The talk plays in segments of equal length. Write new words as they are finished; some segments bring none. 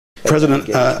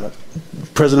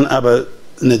President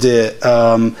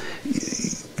Abinader,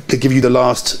 to give you the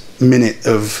last minute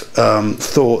of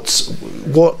thoughts,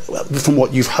 from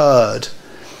what you've heard,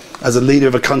 as a leader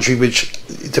of a country which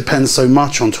depends so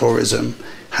much on tourism,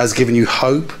 has given you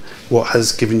hope? What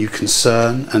has given you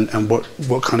concern? And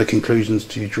what kind of conclusions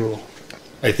do you draw?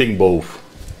 I think both.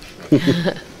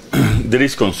 There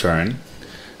is concern,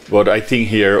 but I think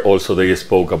here also they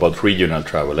spoke about regional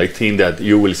travel. I think that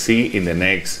you will see in the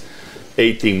next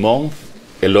 18 months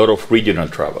a lot of regional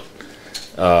travel.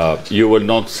 You will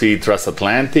not see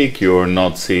transatlantic, you will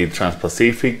not see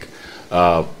trans-Pacific.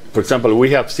 For example,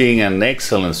 we have seen an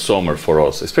excellent summer for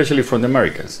us, especially from the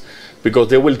Americans, because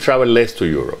they will travel less to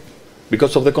Europe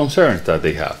because of the concerns that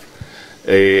they have.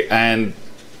 And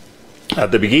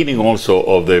at the beginning also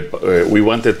of the, we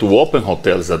wanted to open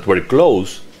hotels that were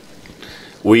closed.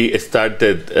 We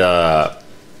started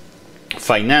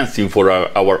financing for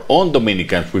our own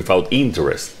Dominicans without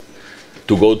interest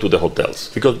to go to the hotels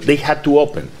because they had to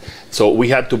open. So we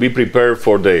had to be prepared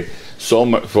for the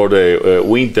summer, for the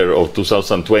winter of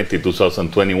 2020,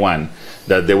 2021,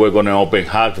 that they were going to open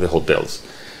half the hotels.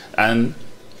 And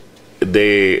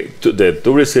the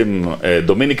tourism,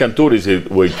 Dominican tourism,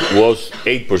 which was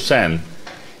 8%,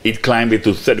 it climbed it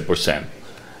to 30%.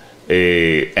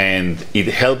 And it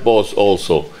helped us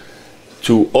also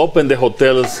to open the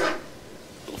hotels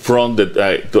from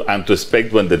the, and to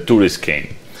expect when the tourists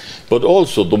came. But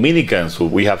also Dominicans,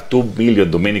 we have 2 million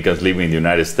Dominicans living in the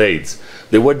United States,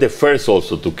 they were the first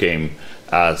also to come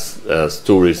as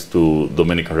tourists to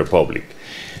Dominican Republic.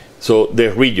 So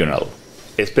they're regional,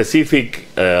 specific,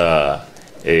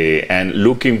 and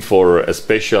looking for a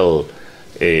special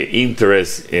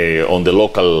interest on the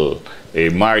local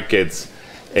markets.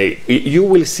 You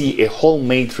will see a whole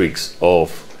matrix of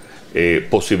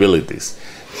possibilities.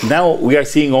 Now we are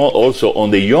seeing also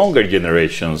on the younger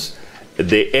generations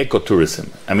the ecotourism.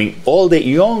 I mean, all the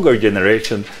younger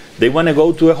generation, they want to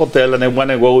go to a hotel and they want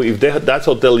to go, if that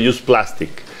hotel uses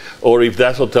plastic, or if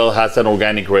that hotel has an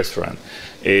organic restaurant.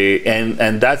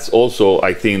 And that's also,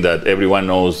 I think that everyone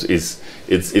knows,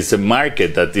 it's a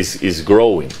market that is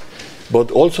growing.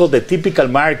 But also the typical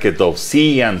market of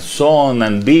sea and sun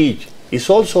and beach is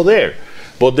also there.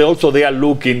 But they are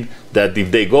looking that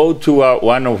if they go to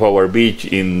one of our beach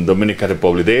in Dominican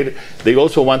Republic, they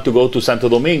also want to go to Santo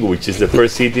Domingo, which is the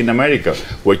first city in America,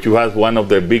 where you have one of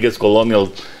the biggest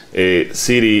colonial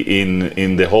city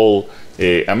in the whole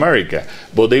America.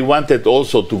 But they wanted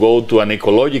also to go to an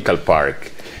ecological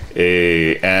park,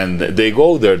 and they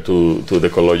go there to the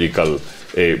ecological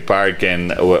park,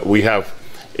 and we have,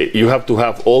 you have to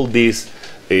have all these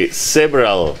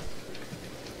several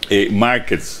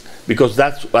markets, because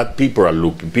that's what people are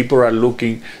looking. People are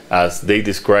looking, as they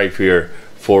describe here,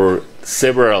 for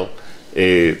several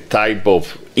type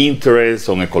of interests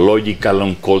on ecological,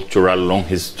 on cultural, on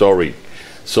historic.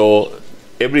 So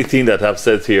everything that I've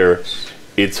said here,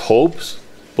 it's hopes,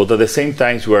 but at the same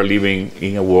time we are living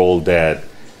in a world that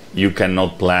you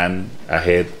cannot plan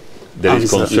ahead. There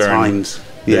is concern.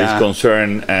 There is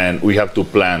concern, and we have to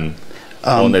plan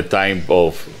on a time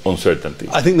of uncertainty.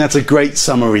 I think that's a great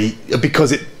summary,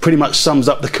 because it pretty much sums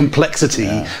up the complexity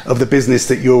of the business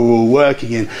that you're all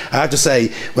working in. I have to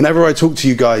say, whenever I talk to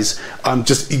you guys, I'm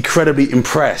just incredibly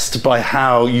impressed by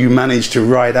how you manage to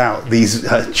ride out these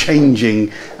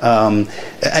changing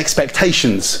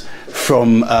expectations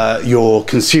from your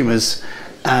consumers,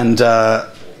 and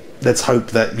let's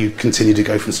hope that you continue to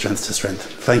go from strength to strength.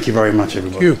 Thank you very much,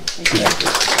 everybody.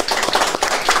 Thank you.